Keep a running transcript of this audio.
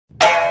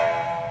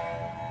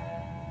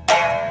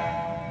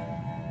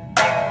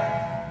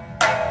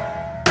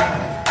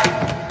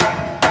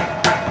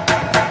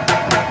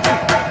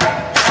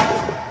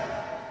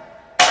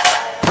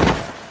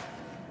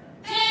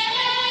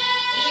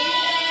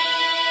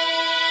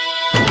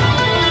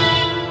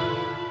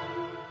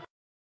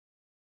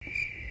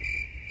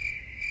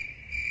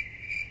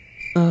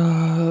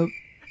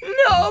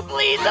No,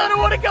 please, I don't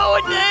want to go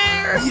in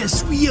there!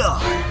 Yes, we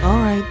are!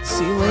 Alright,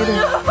 see you later.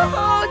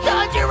 No,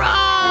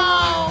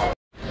 Tanjiro!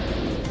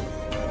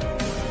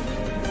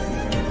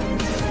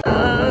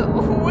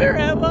 Where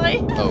am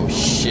I? Oh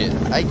shit,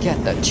 I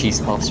got that cheese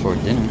puffs for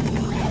dinner.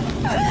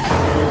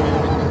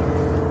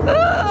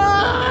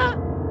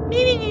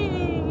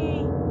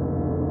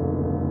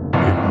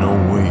 No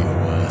way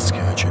your ass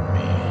catching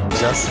me.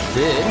 Just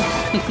did.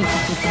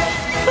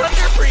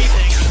 Thunder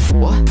breathing!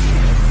 What?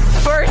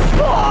 First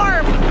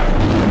form!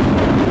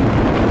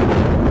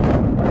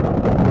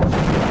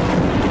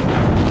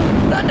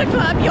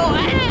 Thunderclap your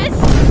ass!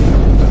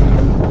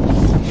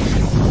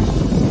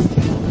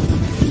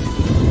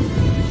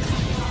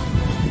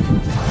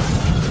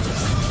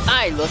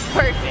 I look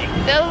perfect.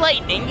 The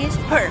lightning is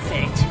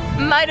perfect.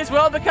 Might as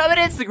well become an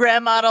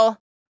Instagram model.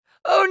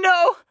 Oh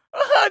no!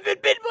 I've been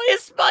bitten by a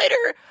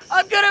spider!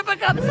 I'm gonna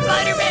become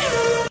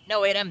Spider-Man!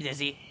 No, wait, I'm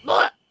dizzy.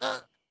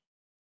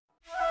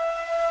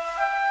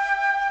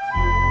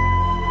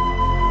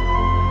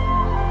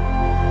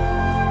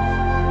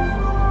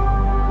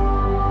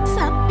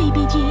 Sup,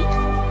 BBG?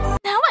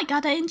 Now I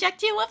gotta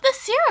inject you with the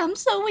serum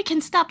so we can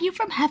stop you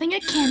from having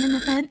a canon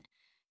event.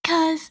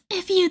 'Cause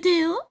if you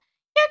do,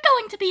 you're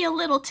going to be a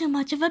little too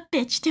much of a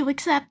bitch to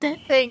accept it.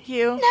 Thank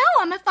you.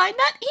 Now I'ma find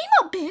that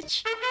emo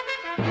bitch.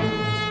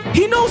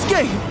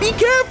 Inosuke, be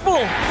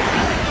careful!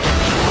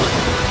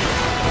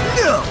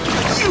 No!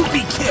 You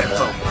be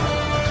careful!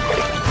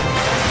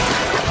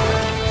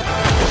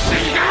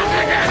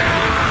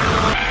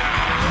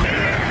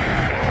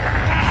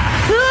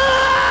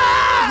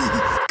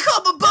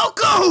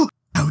 Kamaboko!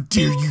 How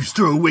dare you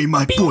throw away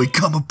my boy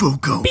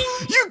Kamaboko?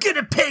 You're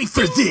gonna pay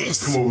for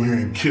this! Come over here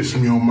and kiss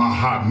me on my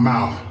hot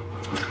mouth.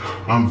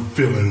 I'm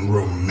feeling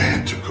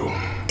romantical.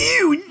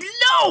 Ew,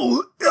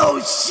 no!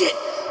 Oh shit!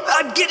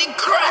 I'm getting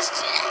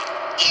crushed!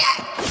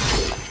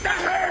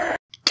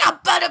 I'm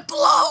about to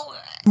blow!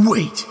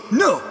 Wait,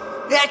 no!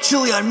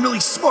 Actually, I'm really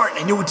smart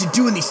and I know what to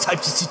do in these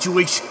types of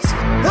situations.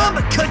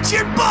 I'ma cut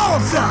your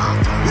balls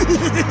off!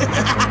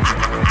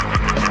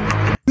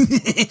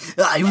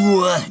 I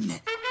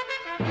won!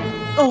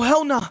 Oh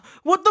hell nah,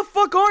 what the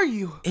fuck are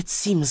you? It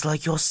seems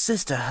like your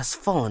sister has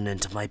fallen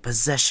into my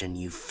possession,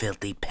 you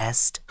filthy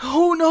pest.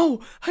 Oh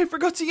no, I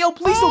forgot to yell,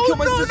 please don't kill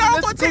my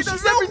sister,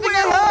 she's everything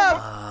I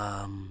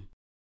have!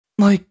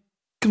 Like,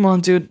 come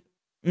on dude,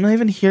 I'm not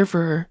even here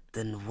for her.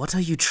 Then what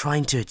are you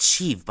trying to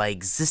achieve by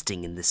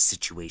existing in this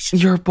situation?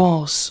 Your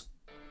balls.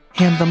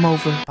 Hand them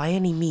over. By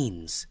any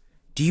means,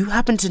 do you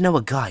happen to know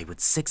a guy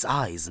with 6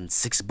 eyes and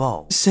 6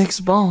 balls? 6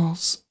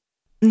 balls?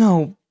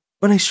 No,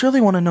 but I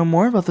surely want to know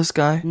more about this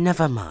guy.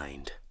 Never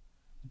mind.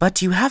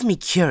 But you have me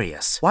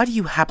curious. Why do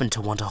you happen to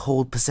want to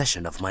hold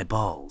possession of my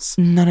balls?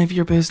 None of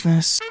your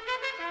business.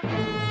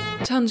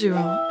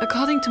 Tanjiro,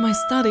 according to my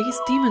studies,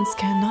 demons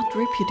cannot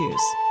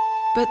reproduce,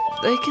 but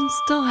they can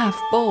still have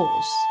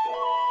balls.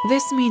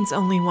 This means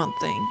only one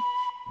thing.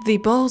 The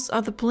balls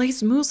are the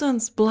place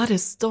Muzan's blood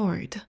is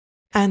stored.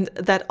 And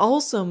that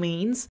also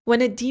means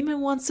when a demon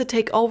wants to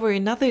take over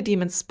another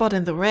demon's spot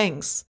in the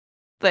ranks,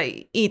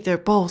 they eat their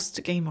balls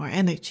to gain more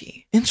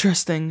energy.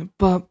 Interesting,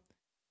 but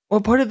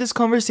what part of this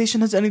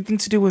conversation has anything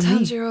to do with me?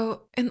 Tanjiro,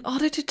 in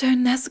order to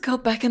turn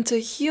Nezuko back into a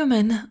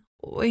human,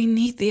 we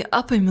need the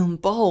upper moon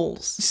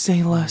balls.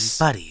 Say less.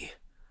 Buddy,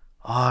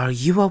 are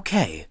you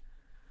okay?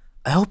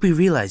 I hope you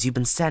realize you've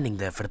been standing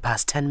there for the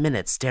past 10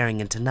 minutes staring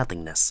into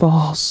nothingness.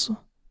 Balls.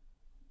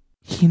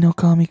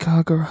 Hinokami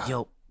Kagura.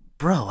 Yo,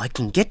 bro, I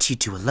can get you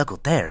to a local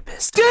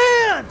therapist.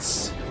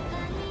 Dance!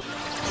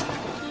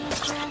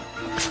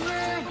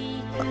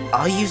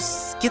 Are you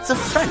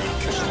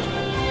schizophrenic?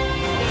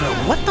 Bro,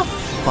 what the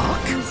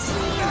fuck?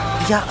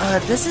 Yeah,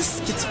 there's this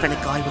schizophrenic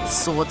guy with a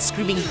sword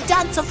screaming,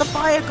 "Dance of the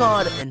fire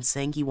god!" and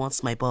saying he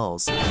wants my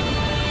balls.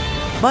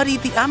 Buddy,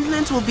 the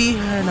ambulance will be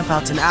here in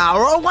about an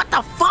hour. Oh, what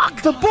the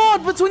fuck? The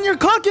bond between your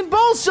cock and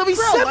balls shall be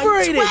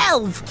separated!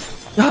 I'm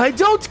 12! I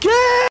don't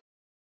care!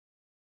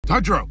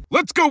 Tanjiro,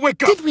 let's go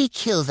wake up! Did we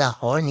kill the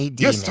horny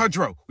demon? Yes,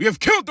 Tanjiro, we have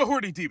killed the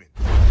horny demon!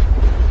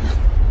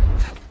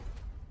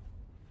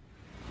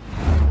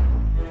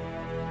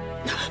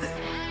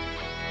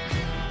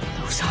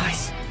 Those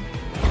eyes.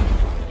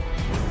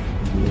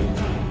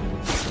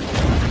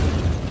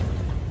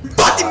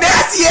 Fucking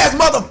nasty ass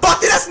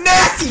motherfucker! That's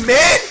nasty,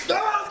 man!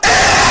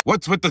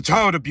 What's with the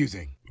child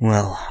abusing?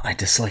 Well, I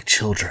dislike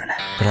children,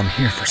 but I'm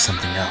here for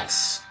something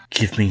else.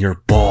 Give me your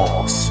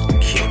balls,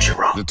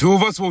 Kyojiro. The two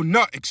of us will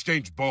not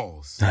exchange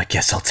balls. I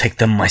guess I'll take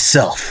them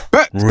myself.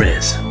 Bet!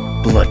 Riz,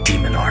 Blood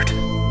Demon Art.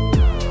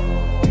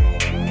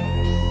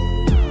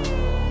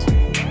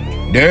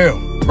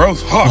 Damn,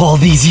 bro's hot. All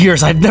these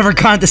years, I've never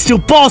gotten to steal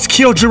balls,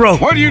 Kyojiro!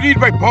 Why do you need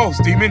my balls,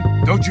 demon?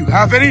 Don't you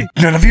have any?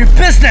 None of your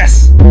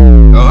business!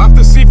 I'll have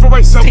to see for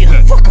myself Stay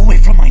then. the fuck away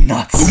from my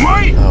nuts!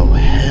 Umai! Oh,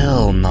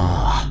 hell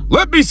nah.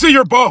 Let me see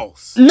your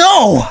balls!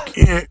 No!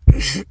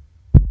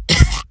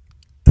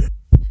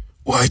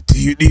 Why do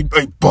you need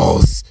my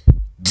balls,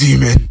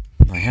 demon?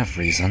 I have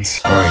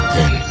reasons. Alright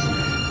then.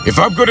 If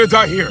I'm gonna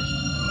die here,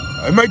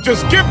 I might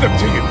just give them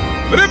to you,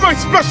 but in my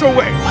special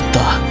way. What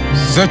the?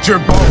 Set your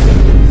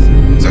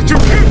balls that you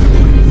can't do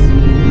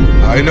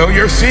this. I know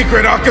your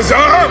secret, Akaza!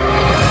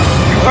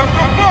 You have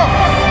no balls!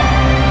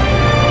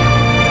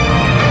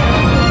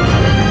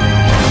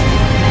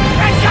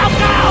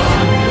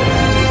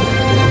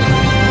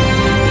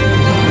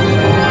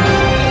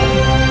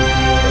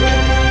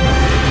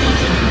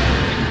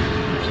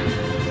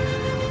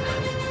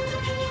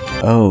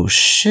 Oh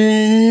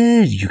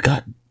shit, you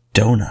got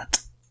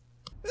donut.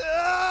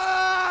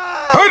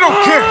 I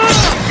don't care!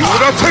 You will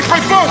not take my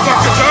balls,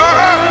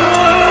 Akaza!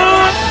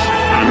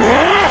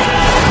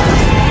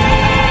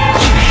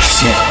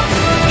 Shit,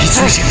 he's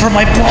reaching for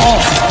my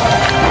balls!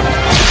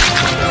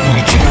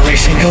 My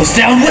generation goes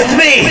down with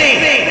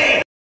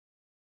me!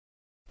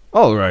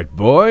 Alright,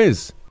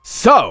 boys.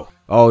 So,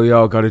 all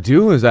y'all gotta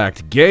do is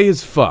act gay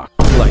as fuck.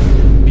 Like,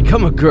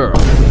 become a girl.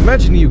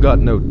 Imagine you got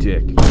no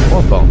dick.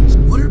 Or bones.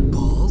 What are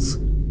balls?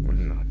 We're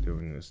not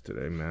doing this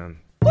today, man.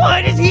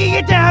 Why does he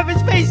get to have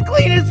his face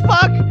clean as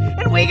fuck,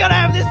 and we gotta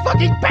have this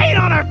fucking paint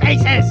on our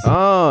faces?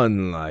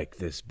 Unlike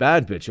this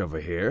bad bitch over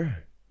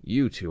here,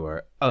 you two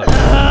are ugly.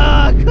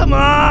 Come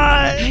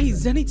on! Hey,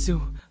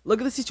 Zenitsu,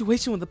 look at the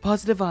situation with a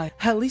positive eye.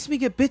 At least we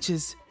get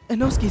bitches.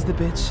 Inosuke's the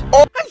bitch.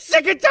 I'm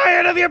sick and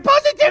tired of your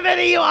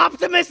positivity, you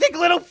optimistic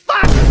little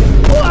fuck!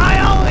 Why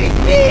always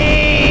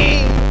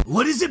me?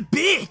 What is a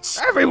bitch?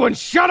 Everyone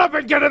shut up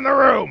and get in the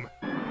room!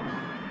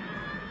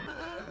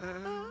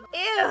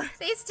 Ew,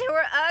 these two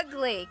are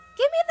ugly.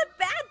 Give me the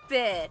bad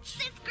bitch.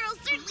 This girl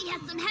certainly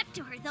has some heft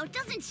to her, though,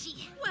 doesn't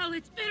she? Well,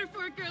 it's better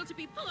for a girl to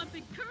be plump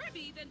and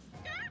curvy than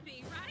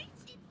scurvy, right?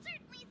 It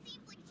certainly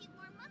seems like she's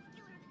more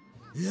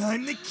muscular.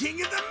 I'm the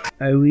king of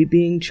the... Are we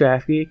being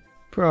trafficked?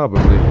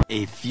 Probably.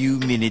 A few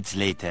minutes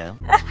later.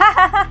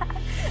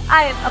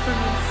 I am Upper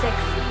Moon 6.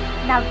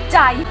 Now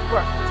die, you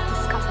worthless,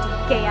 disgusting,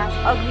 gay-ass,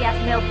 ugly-ass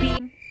male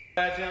being.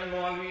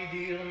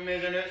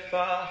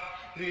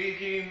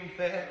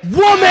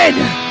 Woman!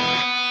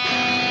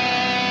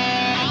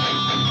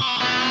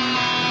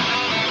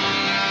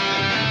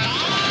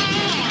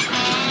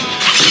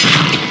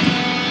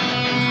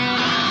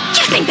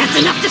 You think that's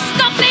enough to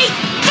stop me?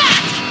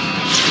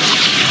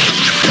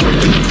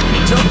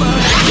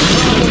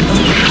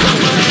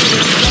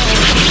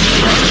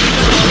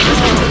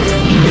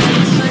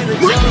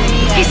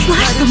 He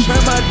slashed them.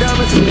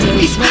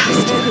 He's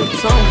fast.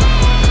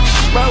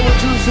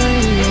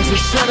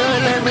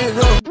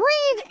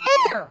 Breathe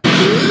air!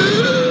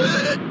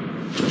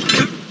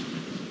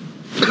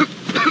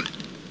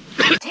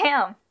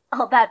 Damn,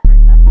 all that for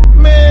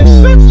nothing. Man,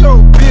 shut your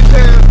bitch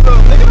ass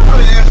up, nigga.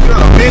 Nobody asked you a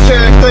bitch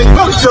ass thing. You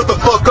better shut the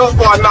fuck up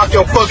before I knock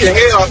your fucking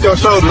head off your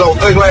shoulders, old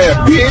ugly ass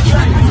bitch.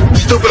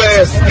 Stupid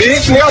ass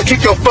bitch. Nigga, I'll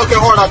kick your fucking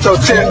heart out your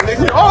chest,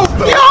 nigga. Oh,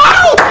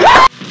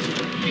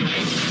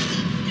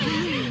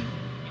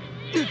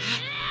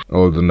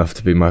 Old enough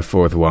to be my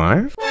fourth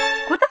wife?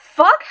 What the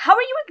fuck? How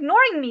are you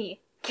ignoring me?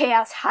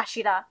 Chaos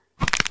Hashira.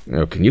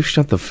 Oh, can you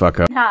shut the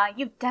fuck up? Nah,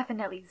 you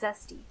definitely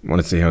zesty.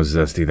 Want to see how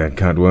zesty that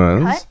cunt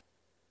was? Cut?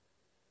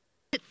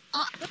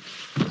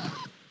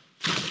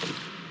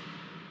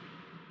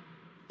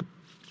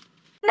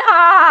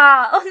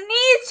 Nah!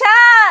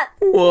 Oni-chan!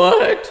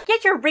 What?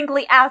 Get your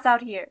wrinkly ass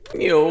out here.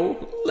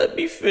 Yo, let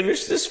me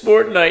finish this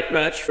Fortnite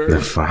match first.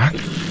 The fuck?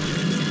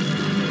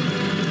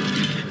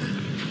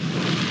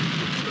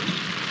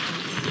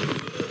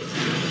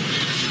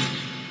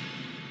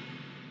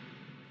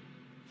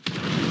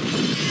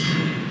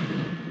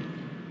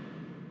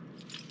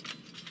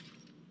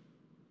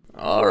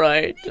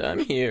 Alright, I'm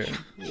here.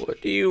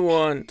 What do you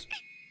want?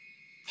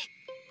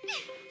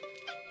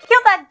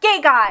 Kill that gay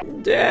guy!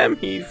 Damn,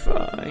 he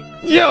fine.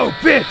 Yo,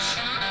 bitch!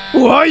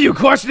 Why are you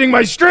questioning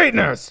my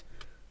straighteners?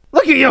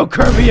 Look at your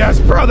curvy-ass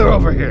brother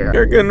over here!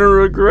 You're gonna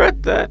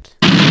regret that.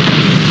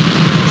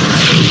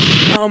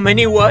 How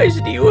many wives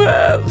do you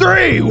have?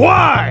 3!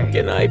 Why?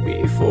 Can I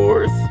be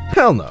 4th?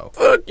 Hell no.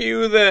 Fuck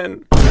you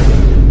then.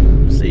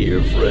 See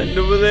your friend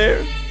over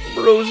there?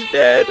 Bro's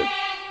dead.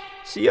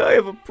 See, I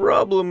have a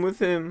problem with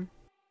him.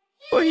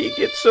 Why he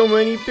gets so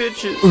many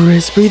bitches?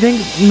 Wrist breathing?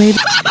 Maybe.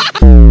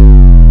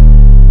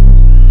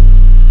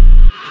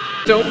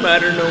 Don't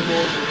matter no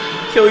more.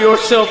 Kill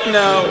yourself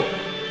now.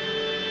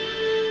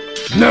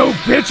 No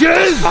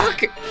bitches?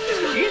 Fuck!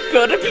 You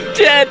gotta be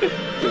dead!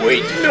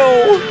 Wait,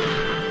 no!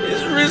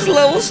 His wrist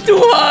level's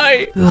too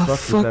high! The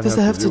fuck does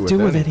that have to do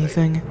with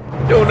anything?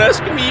 Don't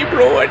ask me,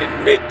 bro. I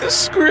didn't make the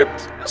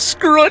script.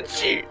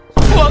 Scrunchy!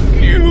 Fuck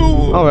you!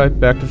 Alright,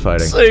 back to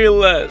fighting. Say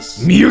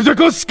less.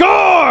 Musical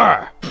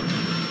score!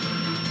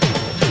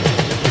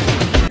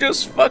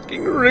 Just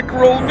fucking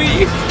rickroll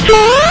me.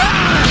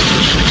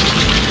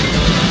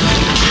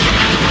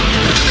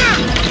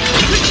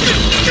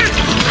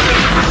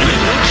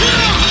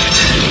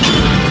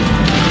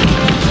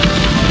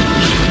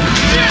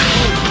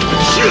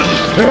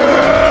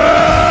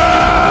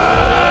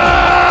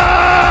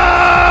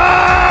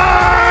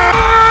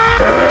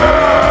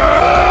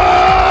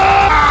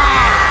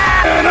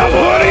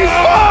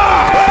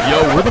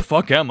 Where the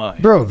fuck am I?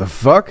 Bro, the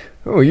fuck?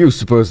 Who are you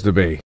supposed to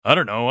be? I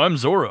don't know, I'm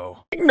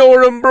Zoro.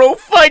 Ignore him, bro.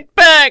 Fight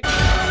back!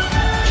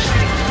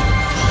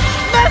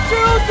 Master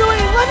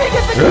Uzui, let me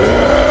get the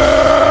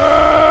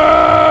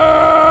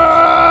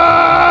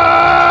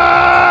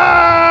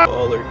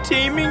All are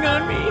teaming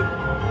on me?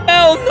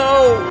 Hell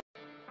no!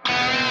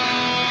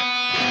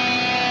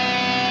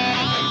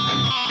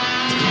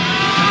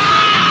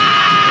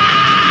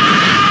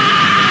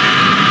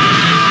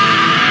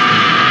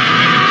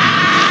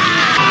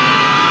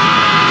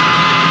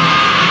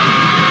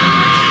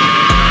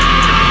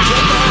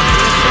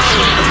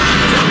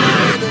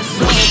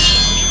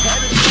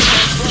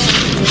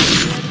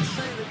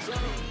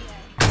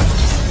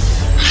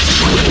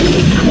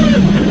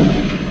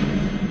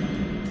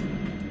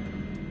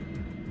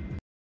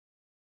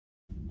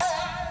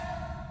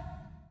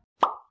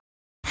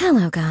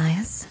 Hello,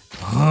 guys.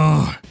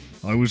 Oh,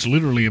 I was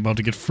literally about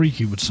to get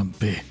freaky with some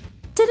bit.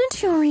 Didn't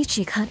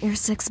Yoriichi cut your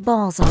 6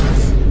 balls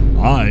off?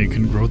 I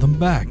can grow them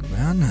back,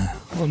 man.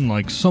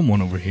 Unlike someone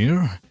over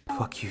here.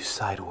 Fuck you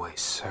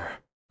sideways, sir.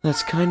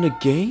 That's kinda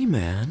gay,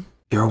 man.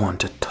 You're one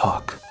to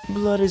talk.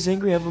 Blood is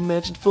angry, I have a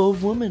mansion full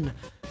of women.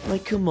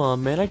 Like, come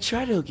on, man, I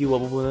tried to hook you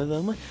up with one of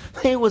them.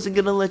 I wasn't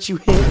gonna let you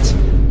hit.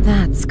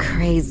 That's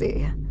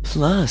crazy.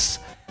 Plus,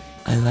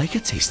 I like a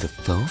taste of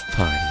both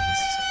parties.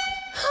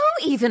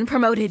 Who even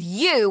promoted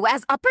you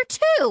as upper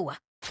 2?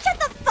 Shut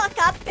the fuck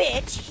up,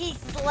 bitch! He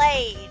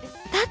slayed!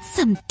 That's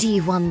some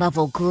D1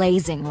 level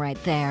glazing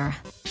right there.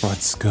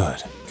 What's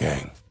good,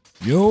 gang?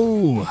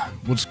 Yo,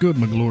 what's good,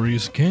 my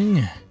glorious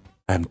king?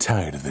 I'm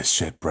tired of this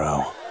shit,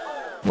 bro.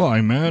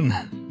 Why,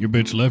 man? Your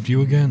bitch left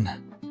you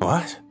again?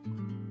 What?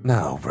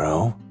 No,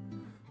 bro.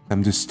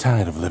 I'm just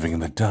tired of living in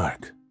the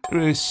dark.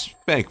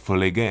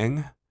 Respectfully,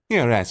 gang.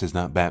 Your ass is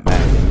not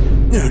Batman.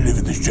 I live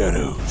in the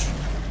shadows.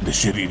 The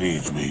city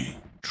needs me.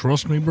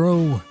 Trust me,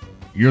 bro.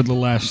 You're the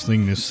last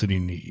thing this city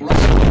needs.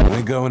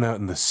 We're going out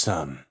in the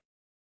sun.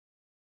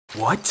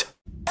 What?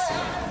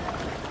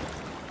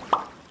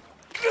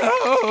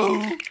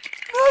 No!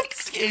 Not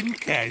skin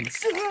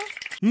cancer!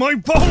 My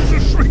balls are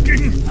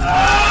shrinking! Yay!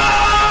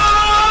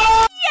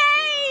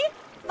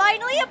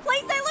 Finally a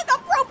place I look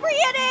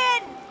appropriate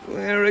in!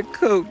 Wear a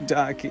coat,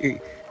 Docky.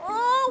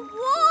 Oh,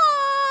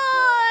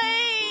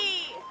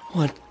 why?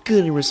 What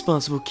good and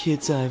responsible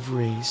kids I've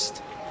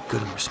raised.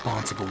 Good and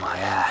responsible, my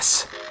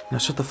ass. Now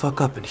shut the fuck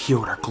up and hear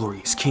what our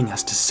glorious king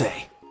has to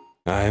say.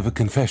 I have a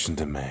confession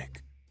to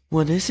make.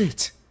 What is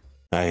it?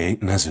 I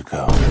ate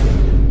Nezuko.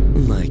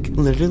 Like,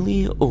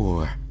 literally,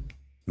 or?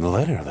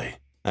 Literally.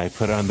 I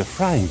put on the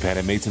frying pan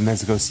and made some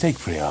Nezuko steak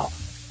for y'all.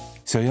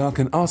 So y'all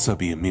can also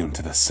be immune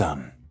to the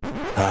sun.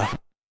 Huh?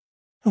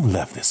 Who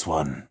left this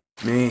one?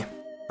 Me.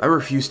 I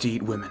refuse to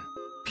eat women.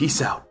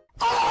 Peace out.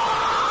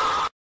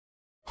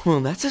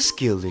 Well, that's a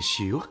skill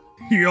issue.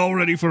 Y'all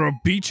ready for a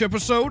beach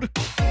episode?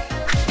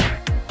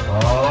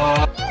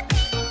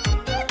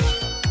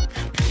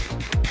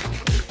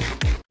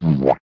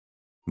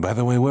 By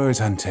the way, where is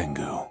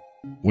Hantengu?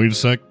 Wait a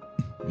sec.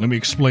 Let me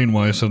explain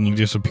why I suddenly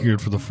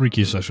disappeared for the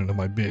freaky session to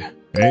my bit.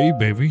 Hey,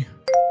 baby.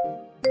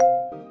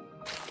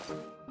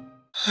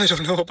 I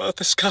don't know about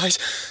this, guys.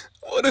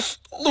 What if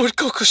Lord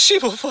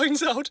Kokushibo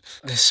finds out?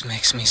 This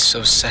makes me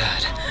so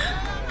sad.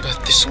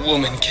 But this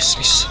woman gives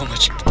me so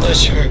much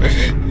pleasure.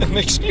 It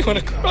makes me want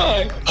to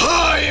cry.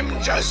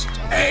 I'm just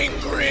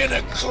angry and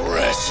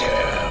aggressive.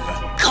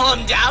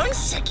 Calm down,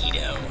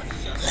 Sekido.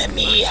 Let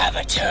me have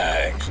a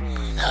turn.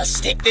 I'll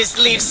stick this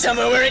leaf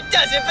somewhere where it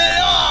doesn't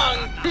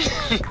belong.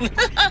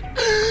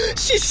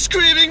 She's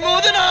screaming more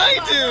than I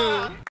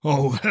do.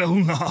 Oh, hell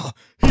nah.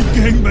 He's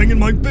gangbanging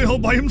my bill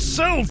by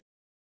himself.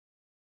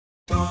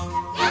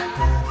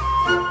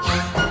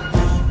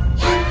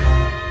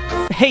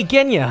 Hey,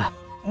 Genya.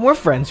 We're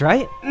friends,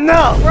 right?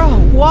 No! Bro,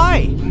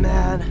 why?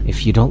 Man.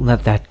 If you don't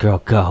let that girl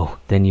go,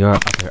 then your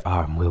other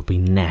arm will be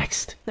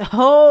next.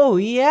 Oh,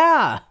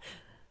 yeah.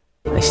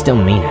 I still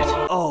mean it.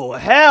 Oh,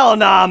 hell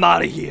nah, I'm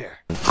out of here.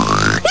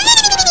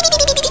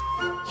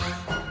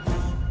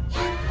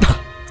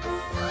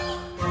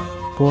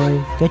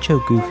 Boy, get your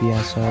goofy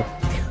ass up.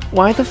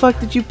 Why the fuck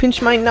did you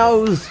pinch my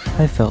nose?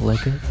 I felt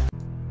like it.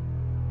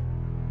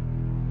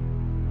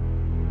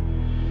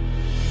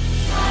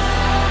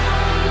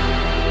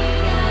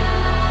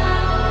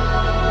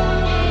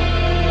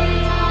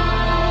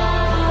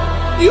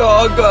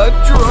 Y'all got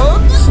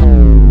drugs?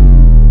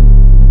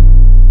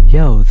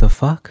 Yo, the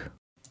fuck?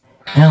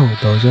 Hell,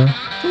 bozo.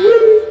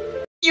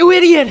 You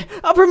idiot!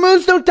 Upper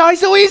moons don't die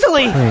so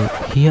easily! Wait,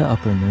 here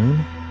upper moon?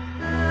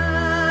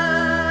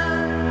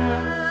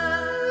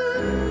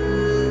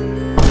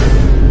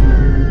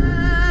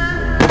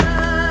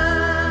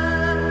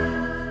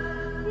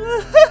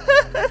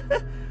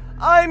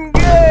 I'm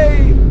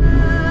gay!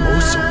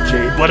 Also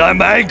gay, but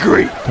I'm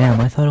angry!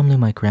 Damn, I thought only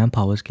my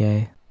grandpa was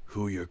gay.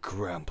 Who your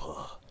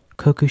grandpa?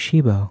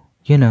 Kokushibo.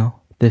 You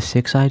know, the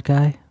six-eyed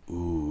guy.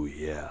 Ooh,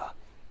 yeah.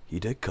 He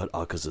did cut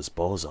Akaza's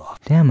balls off.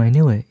 Damn, I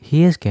knew it.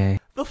 He is gay.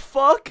 The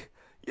fuck?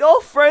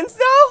 Y'all friends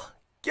now?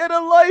 Get a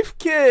life,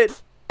 kid!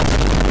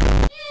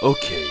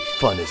 Okay,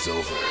 fun is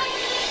over.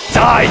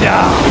 Die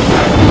now!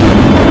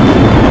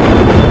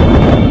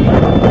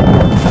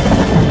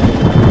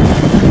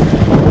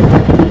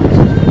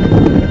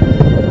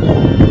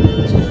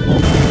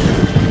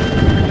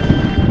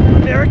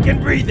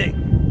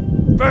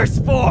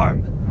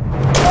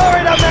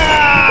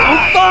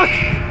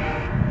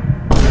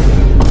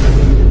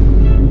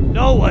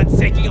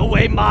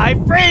 away my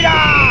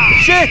freedom!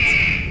 Shit!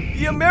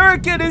 The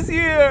American is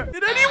here!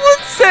 Did anyone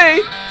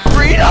say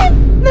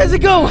freedom?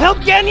 Nezuko, help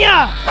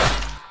Genya!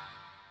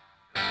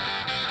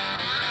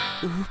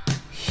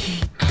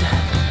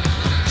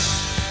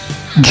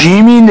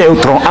 Jimmy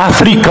Neutron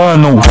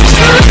africano.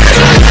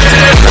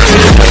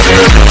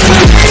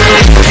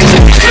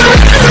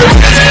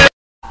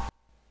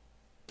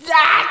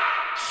 Ah,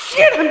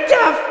 shit, I'm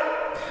deaf!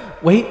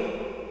 Wait,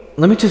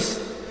 let me just...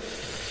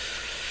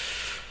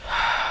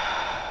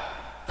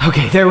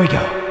 Okay, there we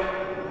go.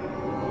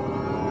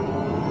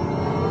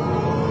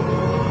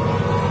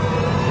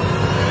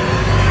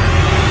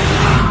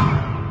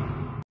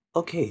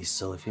 Okay,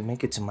 so if you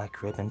make it to my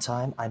crib in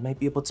time, I might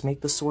be able to make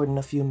the sword in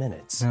a few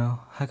minutes. No,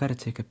 I gotta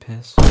take a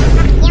piss.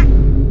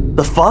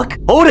 The fuck?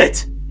 Hold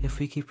it! If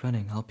we keep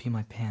running, I'll pee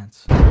my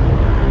pants.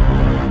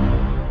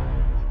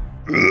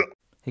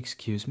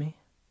 Excuse me?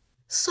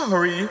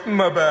 Sorry,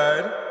 my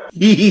bad.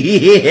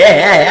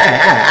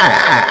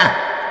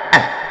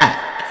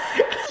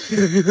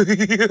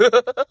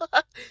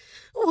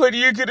 What are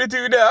you gonna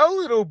do now,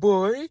 little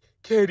boy?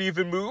 Can't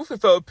even move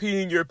without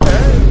peeing your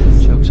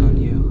pants. Joke's on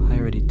you, I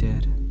already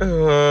did.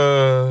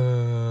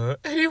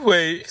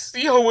 Anyways,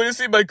 y'all wanna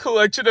see my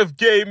collection of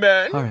gay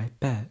men? Alright,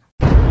 bet.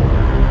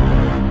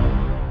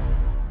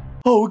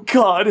 Oh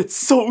god, it's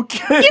so gay!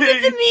 Give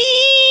it to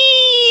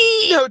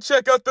me! Now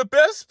check out the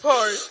best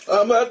part.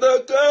 I'm at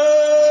the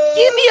go!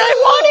 Give me, I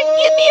want it!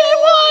 Give me, I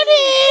want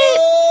it!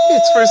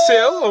 It's for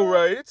sale,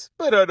 alright,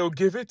 but I don't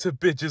give it to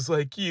bitches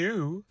like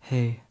you.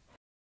 Hey,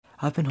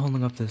 I've been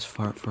holding up this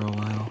fart for a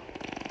while.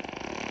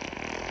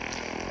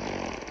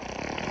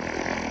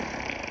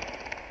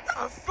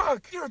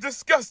 Fuck, you're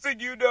disgusting,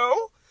 you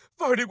know?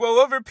 Farting while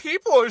other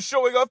people are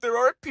showing off their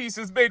art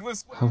pieces made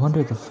with... I wonder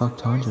what the fuck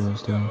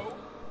Tanjiro's doing.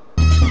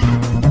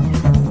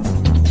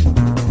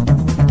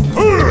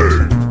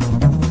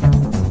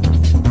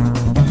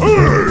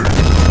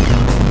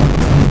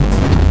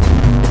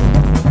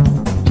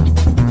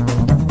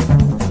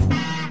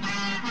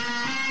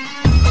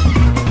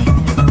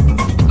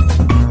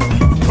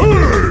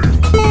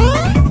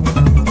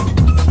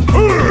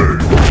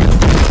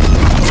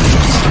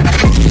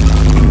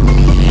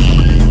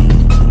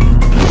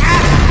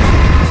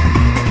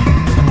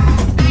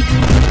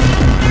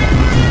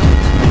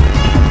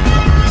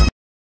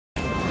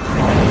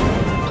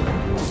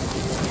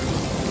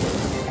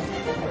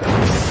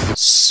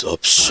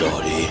 Sup,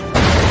 shawty?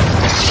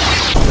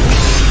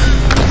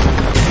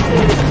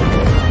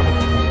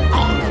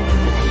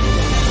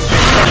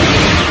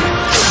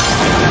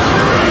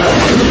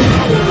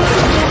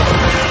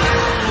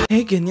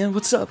 Hey Genya,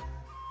 what's up?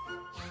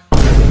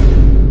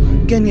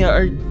 Genya,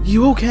 are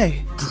you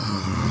okay?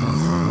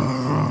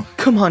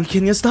 Come on,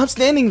 Genya, stop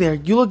standing there.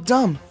 You look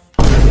dumb.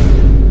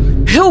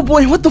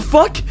 Hellboy, what the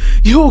fuck?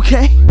 You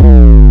okay?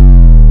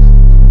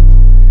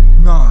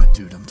 Nah,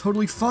 dude, I'm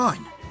totally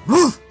fine.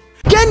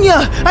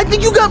 Genya, I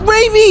think you got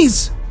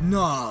rabies!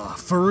 Nah,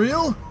 for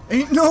real?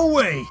 Ain't no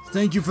way.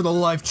 Thank you for the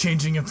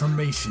life-changing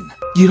information.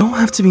 You don't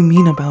have to be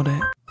mean about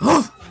it.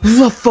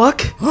 The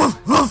fuck?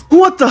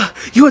 What the?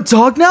 You a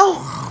dog now?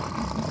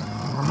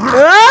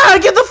 Ah!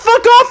 Get the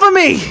fuck off of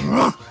me!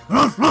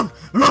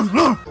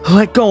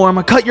 Let go or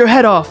I'ma cut your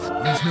head off.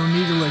 There's no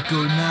need to let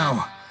go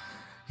now.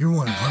 You're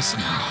one of us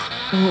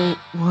now.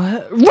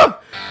 What?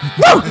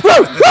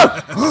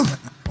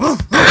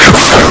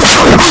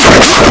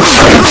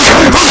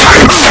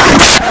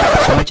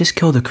 So I just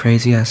killed a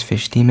crazy-ass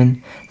fish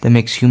demon that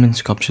makes human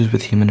sculptures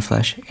with human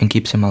flesh and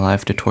keeps him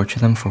alive to torture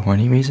them for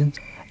horny reasons.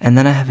 And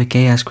then I have a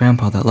gay-ass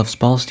grandpa that loves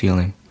ball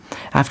stealing.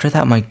 After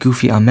that, my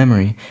goofy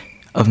memory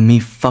of me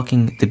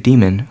fucking the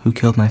demon who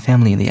killed my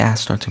family in the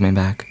ass starts coming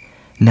back.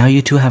 Now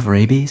you two have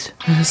rabies?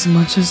 As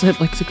much as I'd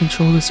like to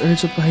control this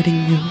urge of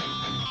biting you,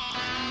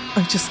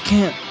 I just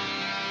can't.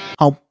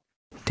 Oh.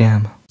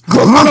 Damn.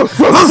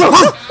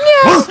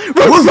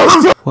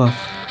 Woof.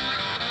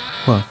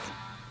 Woof.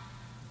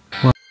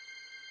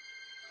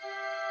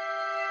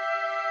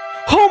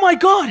 Oh my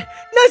god!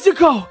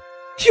 Nezuko!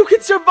 You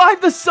can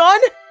survive the sun?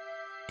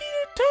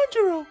 Dear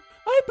Tanjiro,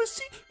 I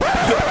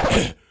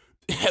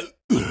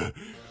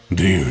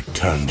Dear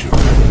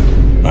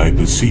Tanjiro, I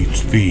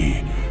beseech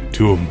thee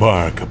to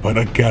embark upon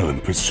a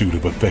gallant pursuit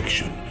of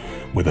affection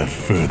without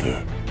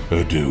further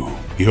ado.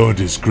 Your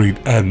discreet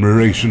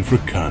admiration for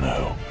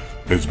Kano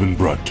has been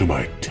brought to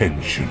my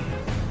attention,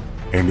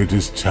 and it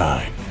is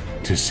time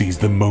to seize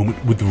the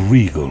moment with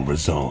regal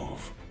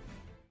resolve.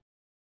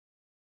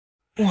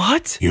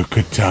 What? Your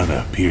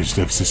katana appears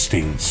to have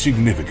sustained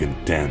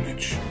significant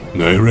damage.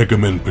 I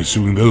recommend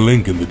pursuing the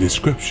link in the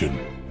description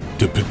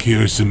to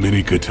procure some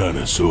mini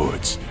katana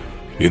swords,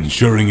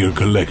 ensuring your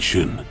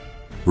collection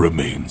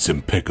remains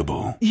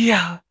impeccable.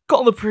 Yeah,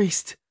 call the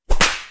priest.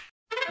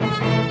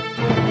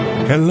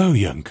 Hello,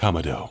 young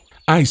Kamado.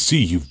 I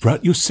see you've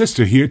brought your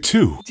sister here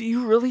too. Do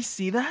you really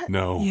see that?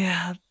 No.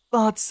 Yeah,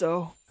 thought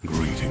so.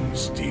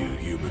 Greetings, dear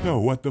human. Oh,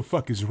 what the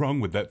fuck is wrong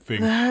with that thing?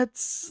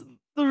 That's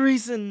the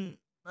reason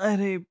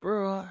I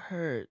brought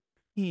her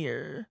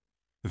here.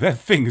 That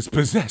thing is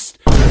possessed.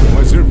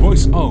 Was her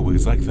voice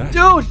always like that?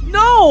 Dude,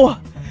 no!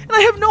 and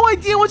I have no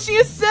idea what she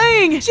is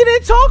saying! She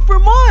didn't talk for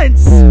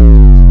months!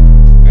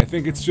 I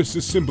think it's just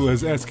as simple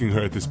as asking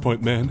her at this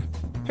point, man.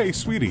 Hey,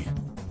 sweetie,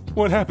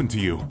 what happened to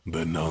you?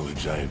 The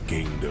knowledge I have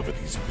gained over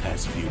these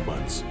past few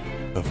months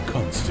of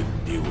constant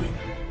viewing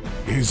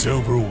is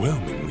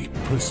overwhelmingly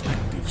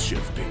perspective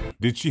shifting.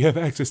 Did she have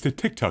access to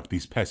TikTok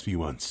these past few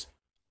months?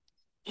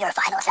 Your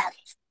final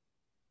service.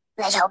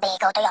 Let's hope they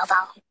go to your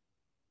phone.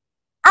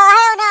 Oh,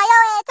 hell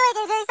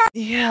no,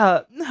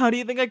 Yeah, how do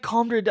you think I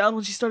calmed her down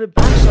when she started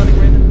backshotting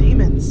random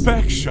demons?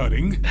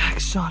 Backshotting?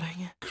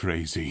 Backshotting.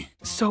 Crazy.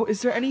 So,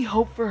 is there any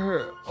hope for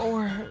her,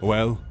 or...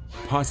 Well,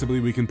 possibly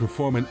we can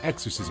perform an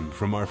exorcism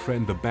from our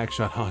friend the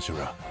Backshot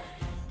Hashira,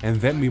 and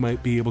then we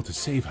might be able to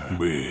save her.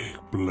 Big,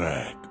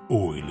 black,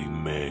 oily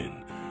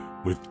man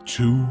with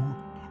 2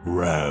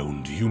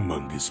 round,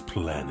 humongous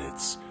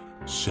planets,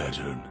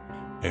 Saturn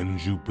and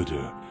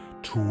Jupiter,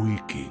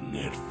 tweaking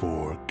at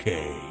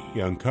 4K.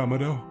 Young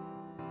Kamado,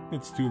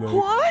 it's too late.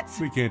 What?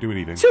 We can't do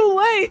anything. Too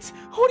late?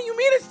 What do you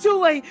mean it's too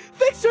late?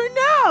 Fix her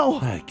now!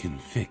 I can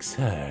fix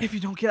her. If you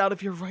don't get out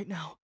of here right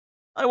now,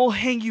 I will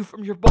hang you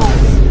from your balls.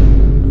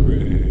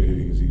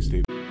 Crazy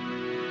statement.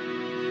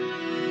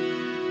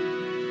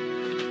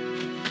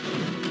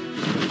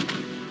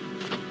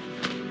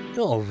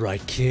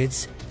 Alright,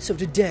 kids. So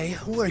today,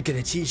 we're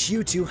gonna teach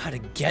you two how to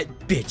get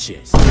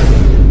bitches.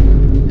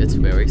 It's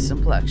very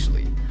simple,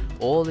 actually.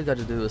 All you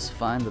gotta do is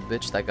find the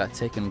bitch that got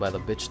taken by the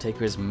bitch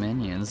taker's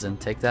minions and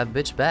take that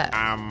bitch back.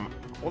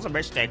 Who's a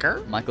bitch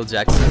taker? Michael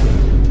Jackson.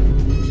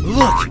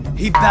 Look!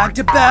 He bagged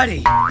a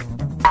baddie!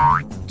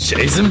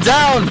 Chase him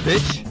down,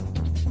 bitch!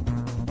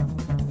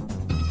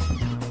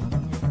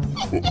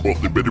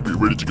 They better be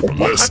ready to get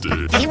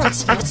molested. He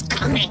wants to know what's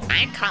coming.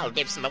 I call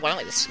dibs on the one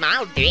with a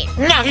smile, dick.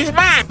 No, he's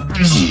mine!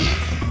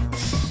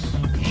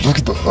 Look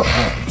at the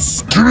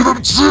hands. Give me them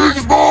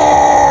cheeks,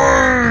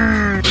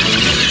 boy!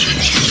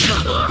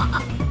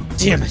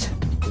 Damn it!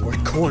 We're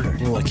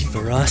cornered. Lucky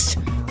for us,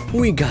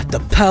 we got the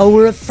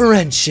power of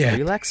friendship.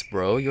 Relax,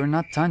 bro. You're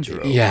not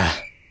Tanjiro. Yeah,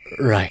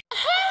 right.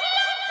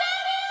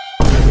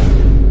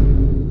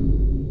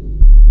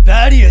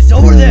 Baddie is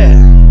over there!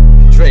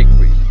 Drake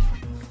Reed.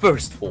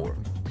 First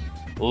form.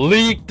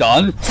 Leaked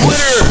on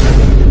Twitter!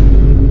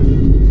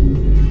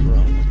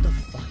 Bro, what the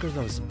fuck are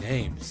those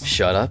names?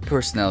 Shut up,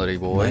 personality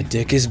boy. My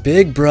dick is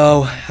big,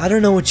 bro. I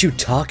don't know what you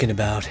talking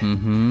about.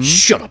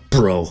 Shut up,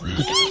 bro.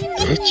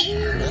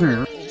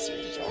 Bitch.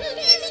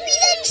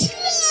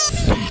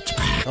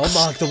 I'll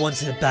mock the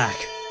ones in the back.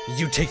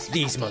 You take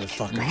these,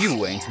 motherfuckers.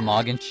 You ain't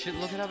mogging shit.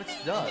 Look at how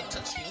it's done.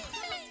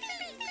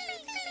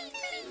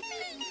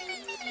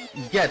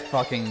 Get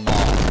fucking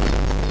mogged.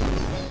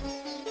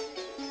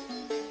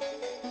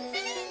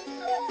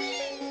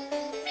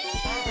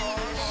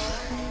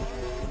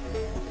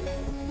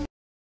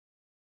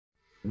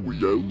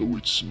 We all know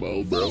it's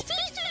small, bro.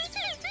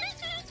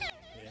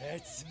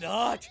 It's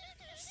not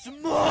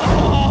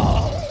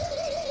small!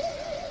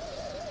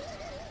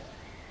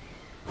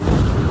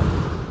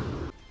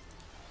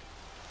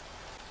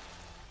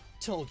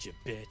 Told you,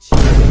 bitch.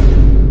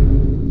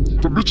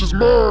 The bitch is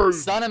mine!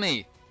 Son of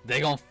me! They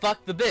gon'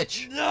 fuck the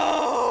bitch!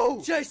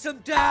 No! Chase him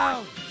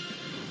down!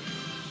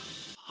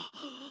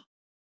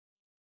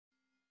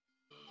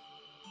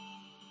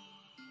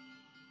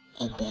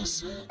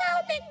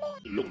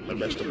 Look, my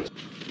master.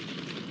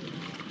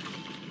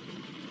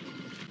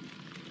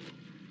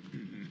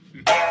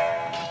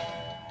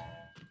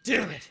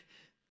 Damn it!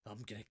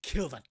 I'm gonna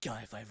kill that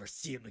guy if I ever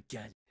see him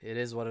again. It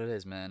is what it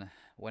is, man.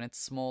 When it's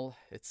small,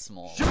 it's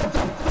small.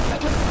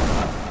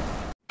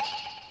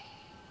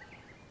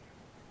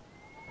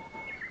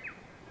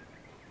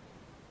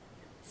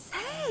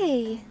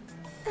 Say,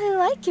 I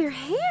like your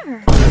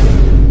hair.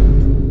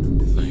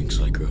 Thanks,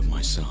 I grew it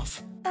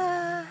myself.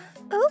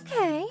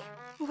 Okay.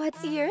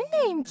 What's your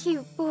name,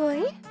 cute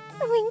boy?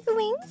 Wink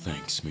wink.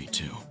 Thanks, me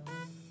too.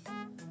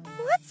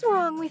 What's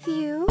wrong with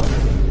you? A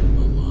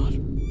lot.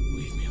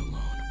 Leave me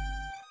alone.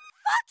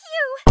 Fuck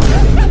you!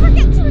 You'll never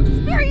get to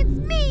experience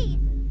me!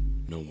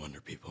 No wonder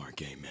people are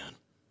gay, man.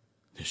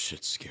 This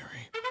shit's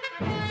scary.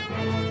 Who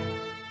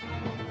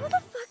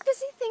the fuck does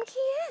he think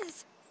he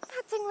is?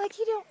 Acting like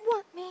he don't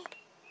want me.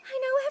 I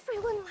know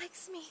everyone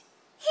likes me.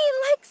 He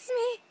likes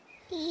me!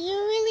 You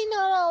really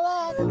know all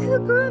that? Look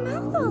who grew a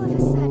mouth all of a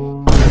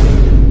sudden.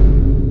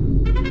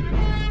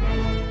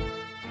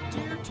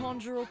 Dear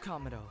Tanjiro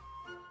Kamado,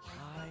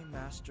 I,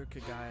 Master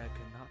Kagaya,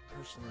 cannot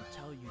personally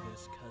tell you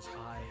this because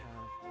I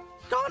have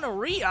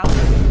gonorrhea!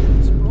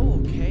 Is bro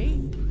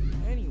okay?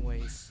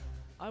 Anyways,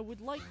 I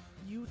would like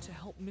you to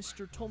help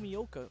Mr.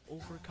 Tomioka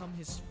overcome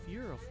his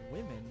fear of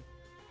women.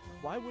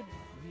 Why would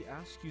we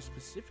ask you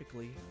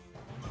specifically?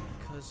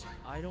 Because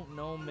I don't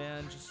know,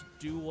 man. Just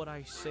do what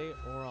I say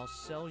or I'll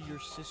sell your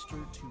sister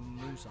to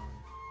Muzan.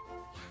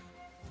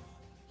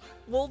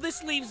 Well,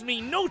 this leaves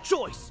me no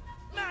choice!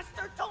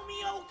 Master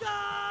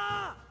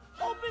Tomioka!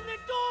 Open the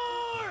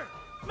door!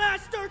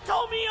 Master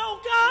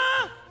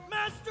Tomioka!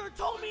 Master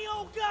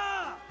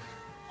Tomioka!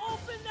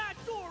 Open that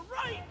door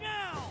right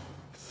now!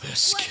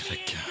 This kid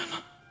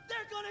again.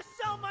 They're gonna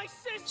sell my my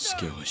sister!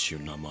 Skill issue,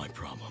 not my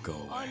problem. Go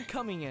away. I'm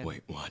coming in.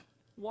 Wait, what?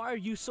 Why are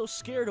you so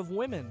scared of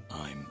women?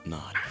 I'm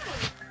not.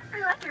 I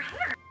like your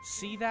hair.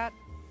 See that?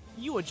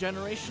 You a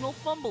generational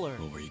fumbler.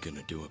 What were you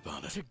gonna do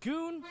about it?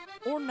 Tagoon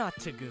or not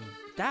Tagoon?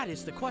 That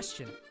is the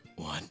question.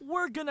 What?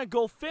 We're gonna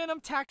go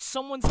phantom tax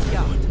someone's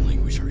yacht. What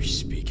language are you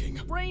speaking?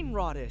 Brain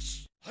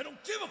rottish. I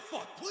don't give a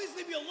fuck! Please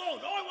leave me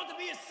alone! All I want to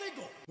be is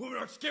single! Women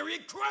aren't scary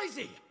and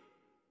crazy!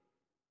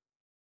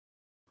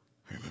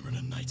 I remember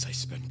the nights I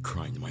spent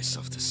crying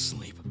myself to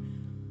sleep.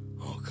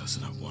 All because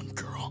of that one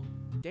girl.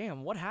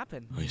 Damn, what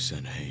happened? I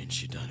said hey and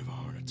she died of a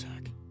heart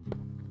attack.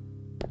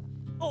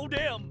 Oh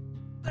damn!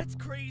 That's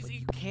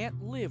crazy! But you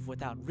can't live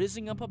without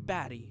rizzing up a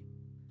baddie.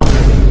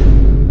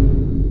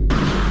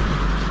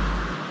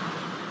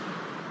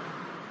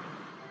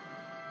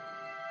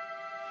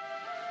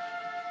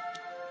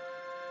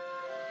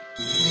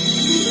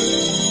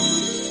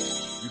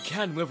 You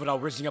can't live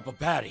without rizzing up a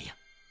baddie.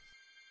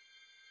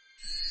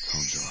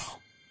 Tanjiro,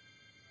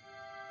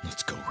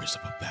 let's go rizz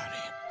up a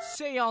baddie.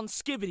 Say on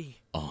skibbity.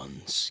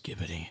 On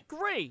skibbity?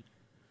 Great!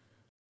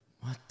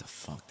 What the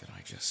fuck did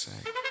I just say?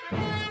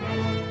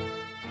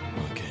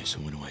 Okay, so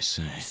what do I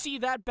say? See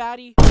that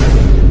baddie?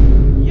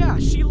 Yeah,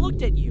 she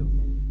looked at you.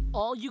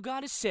 All you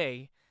gotta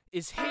say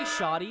is, hey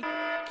shoddy,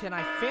 can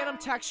I phantom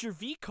tax your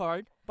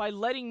V-card by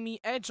letting me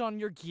edge on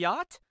your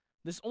yacht?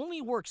 This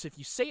only works if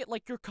you say it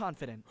like you're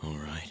confident.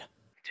 Alright.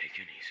 Take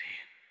it easy.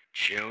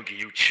 Chill, can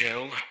you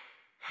chill?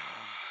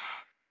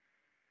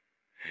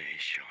 Hey,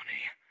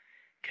 Shawnee.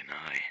 Can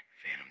I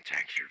phantom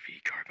tax your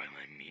V-card by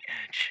letting me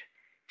edge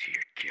to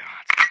your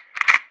yacht?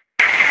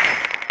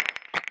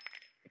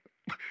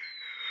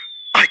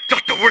 I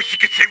thought the worst you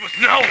could say was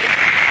no!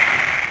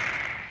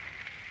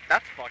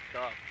 That's fucked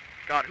up.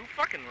 God, who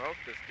fucking wrote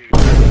this, dude?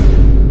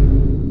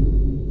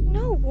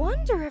 No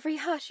wonder every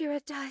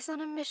Hashira dies on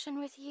a mission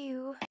with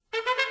you.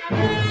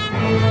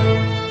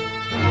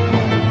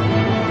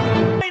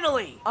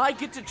 Finally! I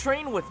get to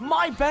train with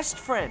my best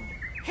friend.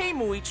 Hey,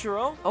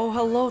 Muichiro. Oh,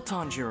 hello,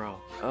 Tanjiro.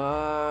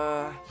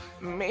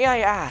 May I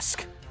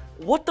ask,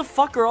 what the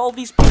fuck are all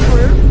these paper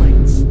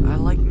airplanes? I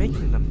like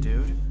making them,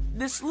 dude.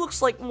 This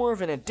looks like more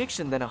of an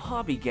addiction than a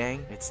hobby,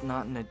 gang. It's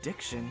not an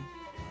addiction.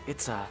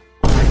 It's a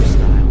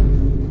lifestyle.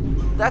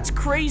 That's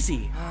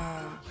crazy.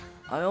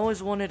 I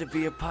always wanted to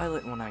be a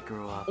pilot when I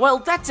grew up. Well,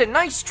 that's a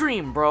nice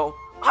dream, bro.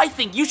 I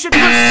think you should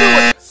pursue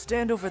it!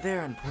 Stand over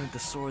there and point the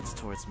swords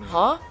towards me.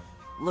 Huh?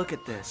 Look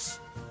at this.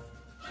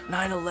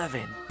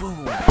 9/11.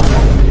 Boom.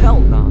 Oh, hell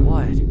no.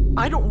 What?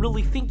 I don't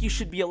really think you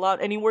should be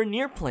allowed anywhere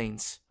near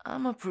planes.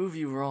 I'ma prove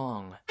you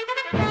wrong.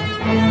 Sir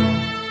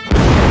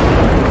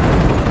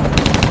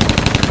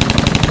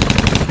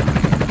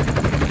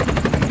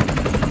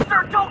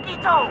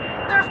Tokito!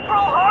 There's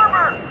Pearl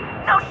Harbor!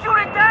 Now shoot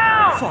it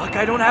down! Fuck,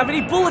 I don't have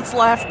any bullets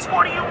left!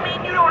 What do you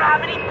mean you don't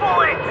have any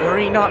bullets?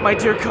 Worry not, my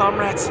dear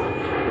comrades.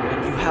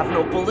 When you have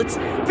no bullets,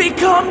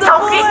 become the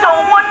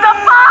Tokito, what the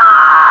fuck?!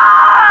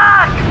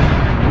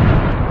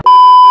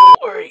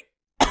 Don't worry.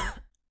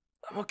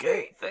 I'm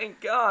okay,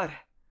 thank God.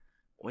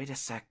 Wait a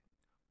sec.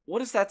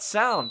 What is that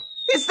sound?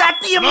 Is that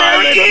the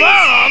Americans?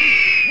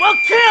 We'll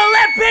kill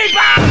that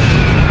people!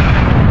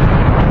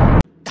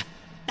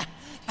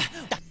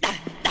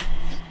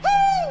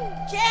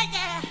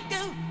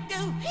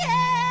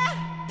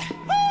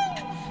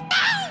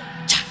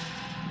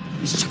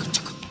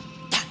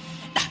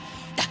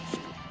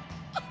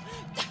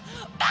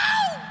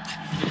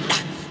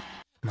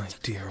 My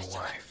dear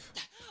wife,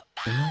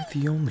 am I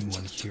the only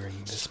one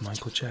hearing this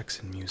Michael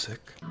Jackson music?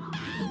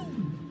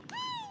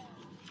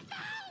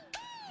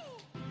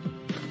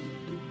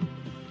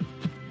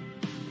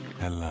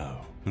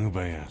 Hello,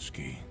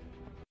 Ubayashiki.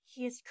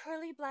 He has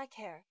curly black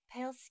hair,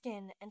 pale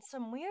skin, and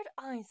some weird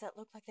eyes that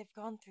look like they've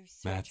gone through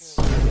surgery. That's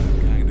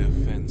kind of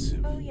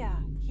offensive. Oh yeah,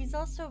 he's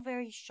also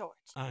very short.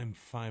 I'm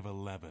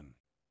 5'11".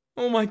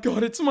 Oh my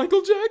god, it's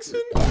Michael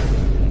Jackson!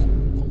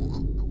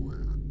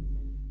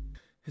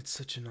 It's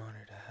such an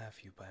honor to have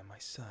you by my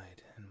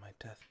side in my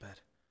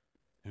deathbed.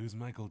 Who's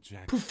Michael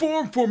Jackson?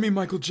 Perform for me,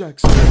 Michael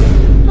Jackson!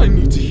 I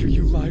need to hear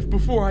you live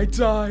before I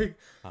die!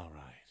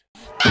 Alright.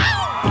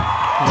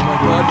 Oh my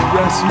god,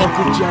 yes,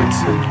 Michael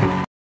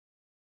Jackson!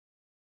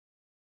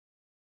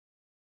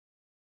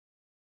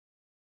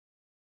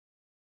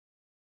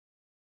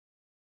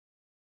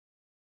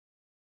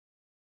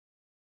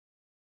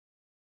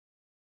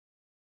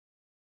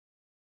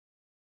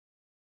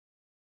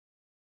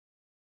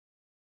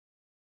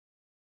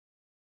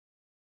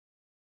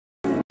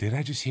 Did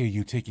I just hear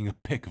you taking a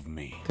pic of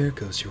me? There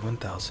goes your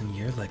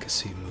 1,000-year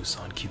legacy,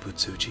 Musan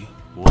Kibutsuji.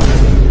 What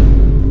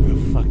the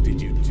fuck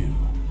did you do?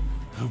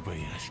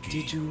 Ubayashiki.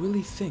 Did you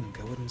really think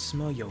I wouldn't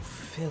smell your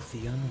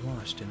filthy,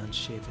 unwashed, and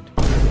unshaven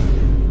from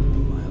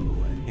a mile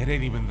away? It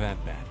ain't even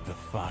that bad, the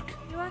fuck?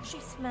 You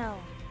actually smell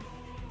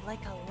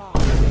like a lot.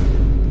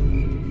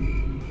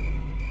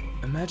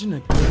 Imagine a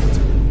girl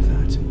telling you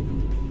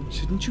that.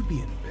 Shouldn't you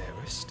be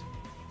embarrassed?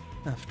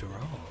 After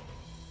all,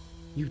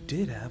 you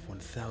did have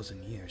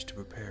 1,000 years to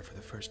prepare for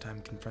the first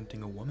time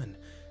confronting a woman,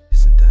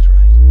 isn't that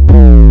right?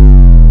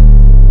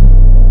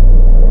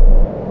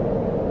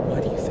 Why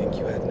do you think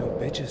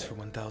itches for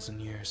 1,000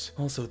 years.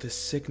 Also, this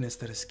sickness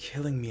that is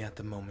killing me at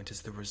the moment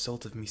is the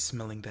result of me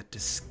smelling that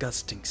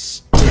disgusting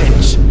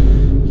stench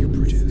you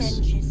produce.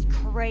 Stench is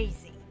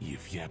crazy.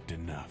 You've yapped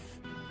enough,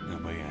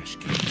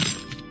 Kobayashi.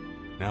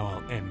 Now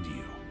I'll end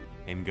you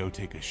and go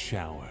take a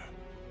shower.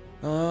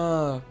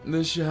 Ah,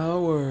 the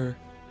shower.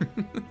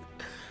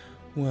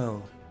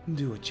 Well,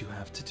 do what you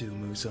have to do,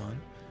 Muzan.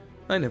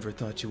 I never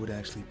thought you would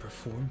actually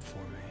perform for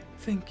me.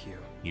 Thank you.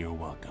 You're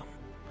welcome.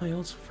 I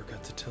also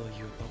forgot to tell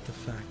you about the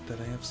fact that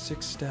I have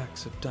 6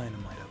 stacks of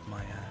dynamite up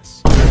my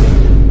ass.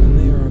 And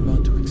they are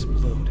about to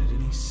explode at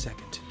any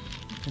second.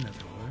 In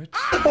other words,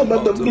 I'm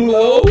about to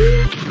blow.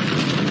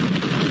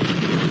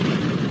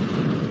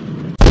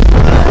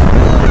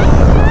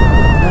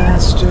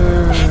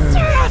 Master!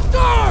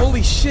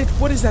 Holy shit,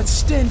 what is that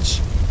stench?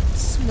 It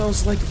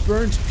smells like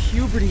burnt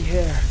puberty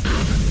hair.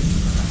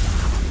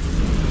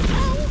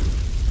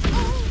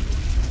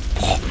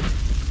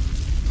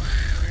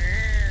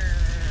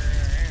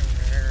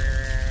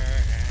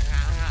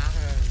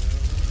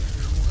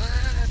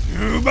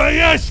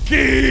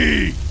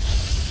 Kobayashi!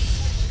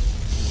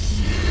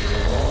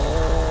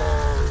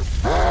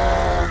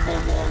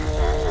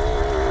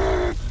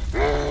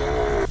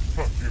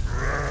 Fucking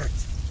rat!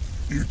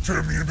 You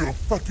turned me into a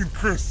fucking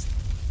crisp!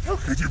 How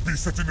could you be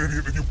such an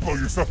idiot that you blow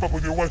yourself up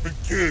with your wife and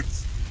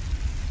kids?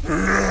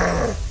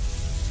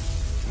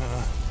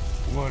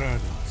 What are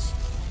those?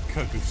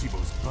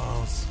 Kakushibo's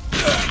balls?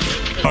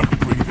 I'm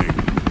breathing.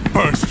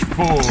 Burst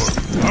 4.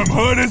 I'm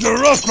hard as a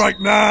rock right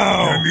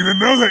now! I don't even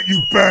know that,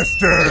 you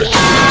bastard!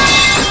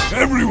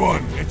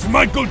 Everyone, it's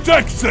Michael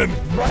Jackson!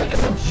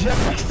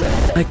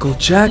 Michael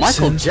Jackson?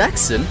 Michael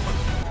Jackson?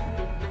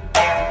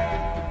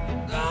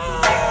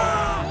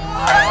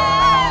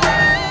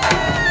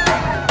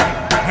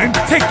 I'm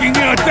taking you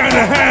down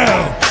to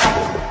hell!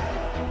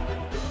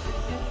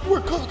 We're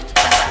cooked!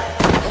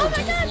 Oh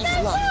my god,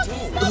 that's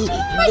Oh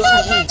my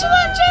god, can't you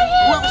watch it?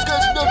 Whoever's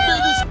got enough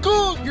big is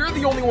cooked! You're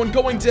the only one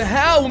going to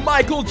hell,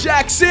 Michael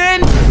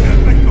Jackson!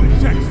 Michael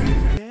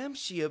Jackson! Damn,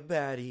 she a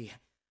baddie.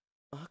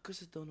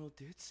 Akaza dono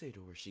did say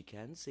to her she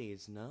can say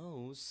it's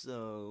no,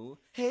 so...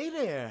 Hey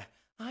there!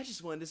 I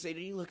just wanted to say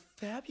that you look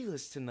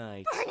fabulous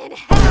tonight. Burn in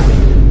hell,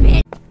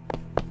 bitch!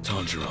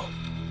 Tanjiro,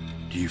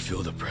 do you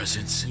feel the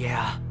presence?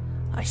 Yeah,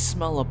 I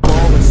smell a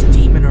ballless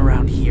demon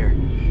around here.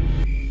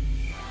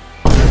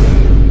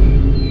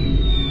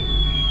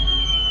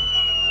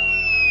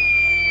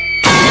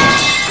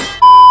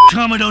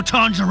 Kamado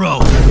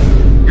Tanjiro!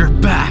 You're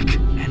back!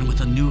 And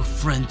with a new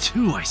friend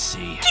too, I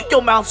see. Keep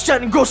your mouth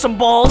shut and grow some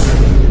balls!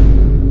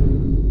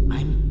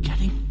 I'm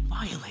getting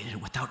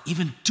violated without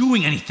even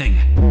doing anything!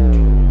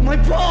 My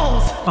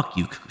balls! Fuck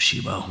you,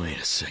 Kushibo. Wait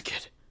a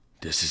second.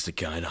 This is the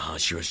guy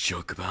Nahashiro's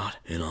joke about?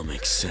 It all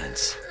makes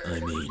sense. I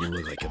mean, you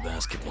look like a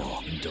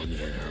basketball and don't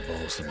need our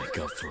balls to make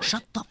up for it.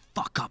 Shut the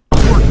fuck up.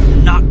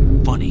 You're not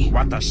funny.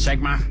 What the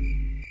Sigma?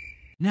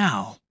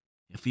 Now,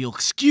 if you'll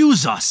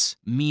excuse us,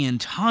 me and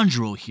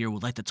Tanjiro here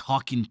would like to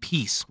talk in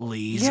peace,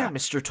 please. Yeah,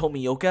 Mr.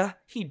 Tomioka.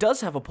 He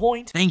does have a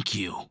point. Thank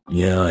you.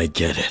 Yeah, I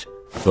get it.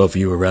 Both of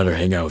you would rather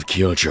hang out with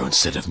Kyojo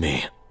instead of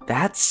me.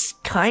 That's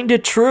kinda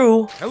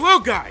true. Hello,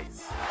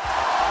 guys!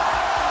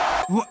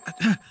 What?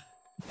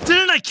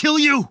 Didn't I kill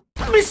you?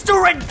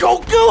 Mr.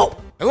 Rengoku!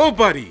 Hello,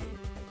 buddy!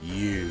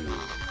 You.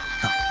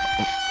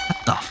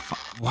 What the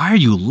fuck? Why are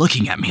you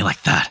looking at me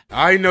like that?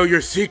 I know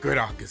your secret,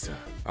 Akaza.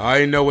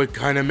 I know what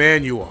kind of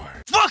man you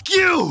are. Fuck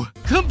you!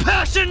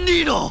 Compassion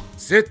Needle!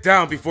 Sit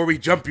down before we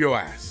jump your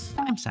ass.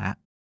 I'm sat.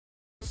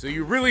 So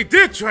you really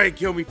did try and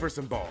kill me for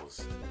some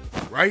balls,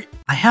 right?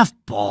 I have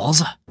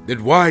balls.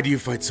 Then why do you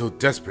fight so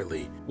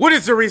desperately? What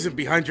is the reason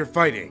behind your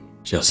fighting?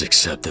 Just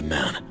accept it,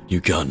 man. You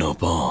got no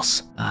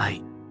balls.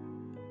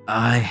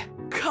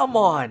 Come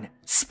on!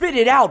 Spit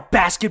it out,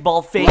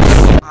 basketball face!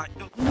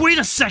 Wait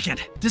a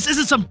second! This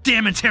isn't some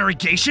damn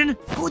interrogation!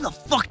 Who the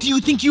fuck do you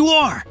think you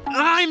are?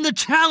 I'm the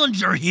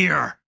challenger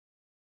here!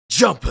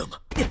 Jump him!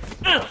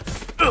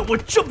 We're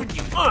jumping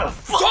you! Fuck!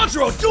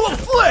 Tanjiro, do a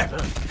flip!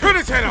 Cut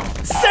his head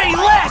off! Say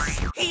less!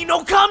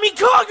 Hinokami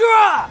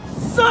Kagura!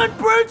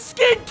 Sunburned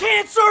skin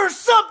cancer or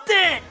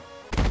something!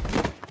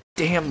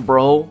 Damn,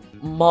 bro.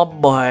 My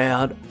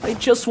bad. I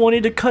just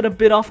wanted to cut a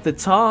bit off the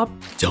top.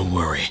 Don't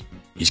worry.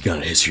 He's got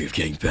a history of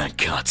getting bad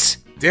cuts.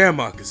 Damn,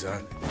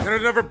 Akaza. Cut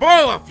another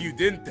ball off you,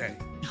 didn't they?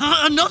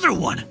 Another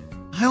one!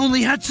 I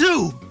only had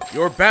 2!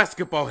 You're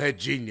basketball head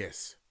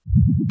genius.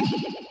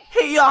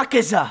 Hey,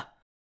 Akaza!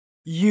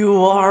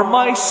 You are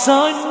my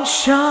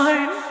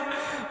sunshine,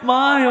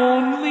 my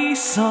only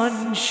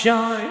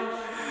sunshine.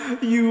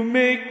 You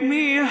make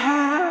me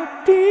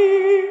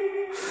happy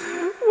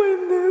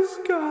when the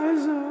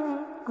skies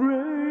are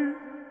gray.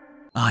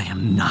 I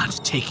am not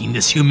taking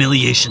this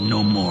humiliation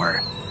no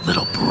more,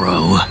 little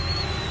bro.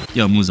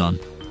 Yo, Muzan.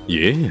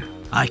 Yeah?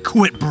 I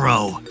quit,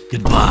 bro.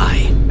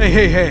 Goodbye.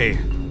 Hey.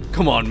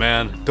 Come on,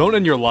 man. Don't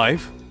end your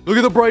life. Look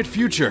at the bright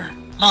future.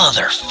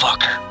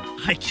 Motherfucker.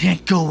 I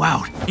can't go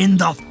out in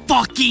the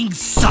fucking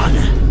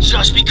sun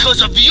just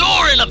because of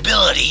your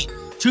inability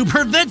to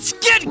prevent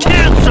skin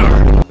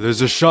cancer!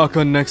 There's a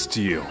shotgun next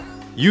to you.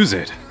 Use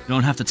it. You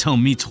don't have to tell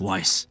me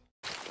twice.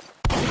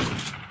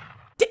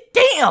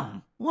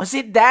 Damn! Was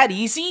it that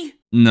easy?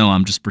 No,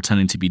 I'm just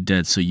pretending to be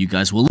dead so you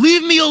guys will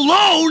leave me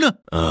alone!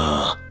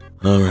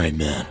 Alright,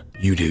 man.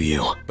 You do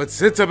you. But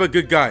since I'm a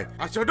good guy,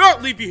 I shall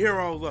not leave you here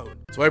all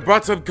alone. So I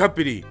brought some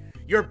company.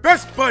 Your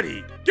best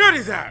buddy. Get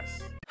his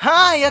ass!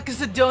 Hi,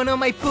 Akasadono,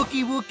 my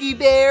Pookie Wookie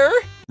Bear!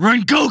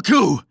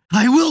 Rengoku!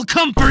 I will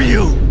come for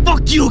you!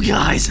 Fuck you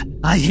guys!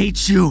 I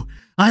hate you!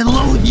 I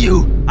loathe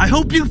you! I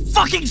hope you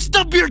fucking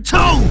stub your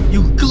toe!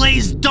 You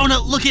glazed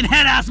donut-looking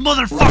head-ass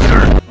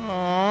motherfucker!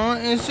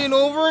 Is it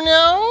over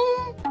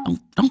now?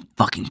 Don't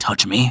fucking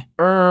touch me.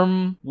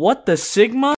 What the Sigma?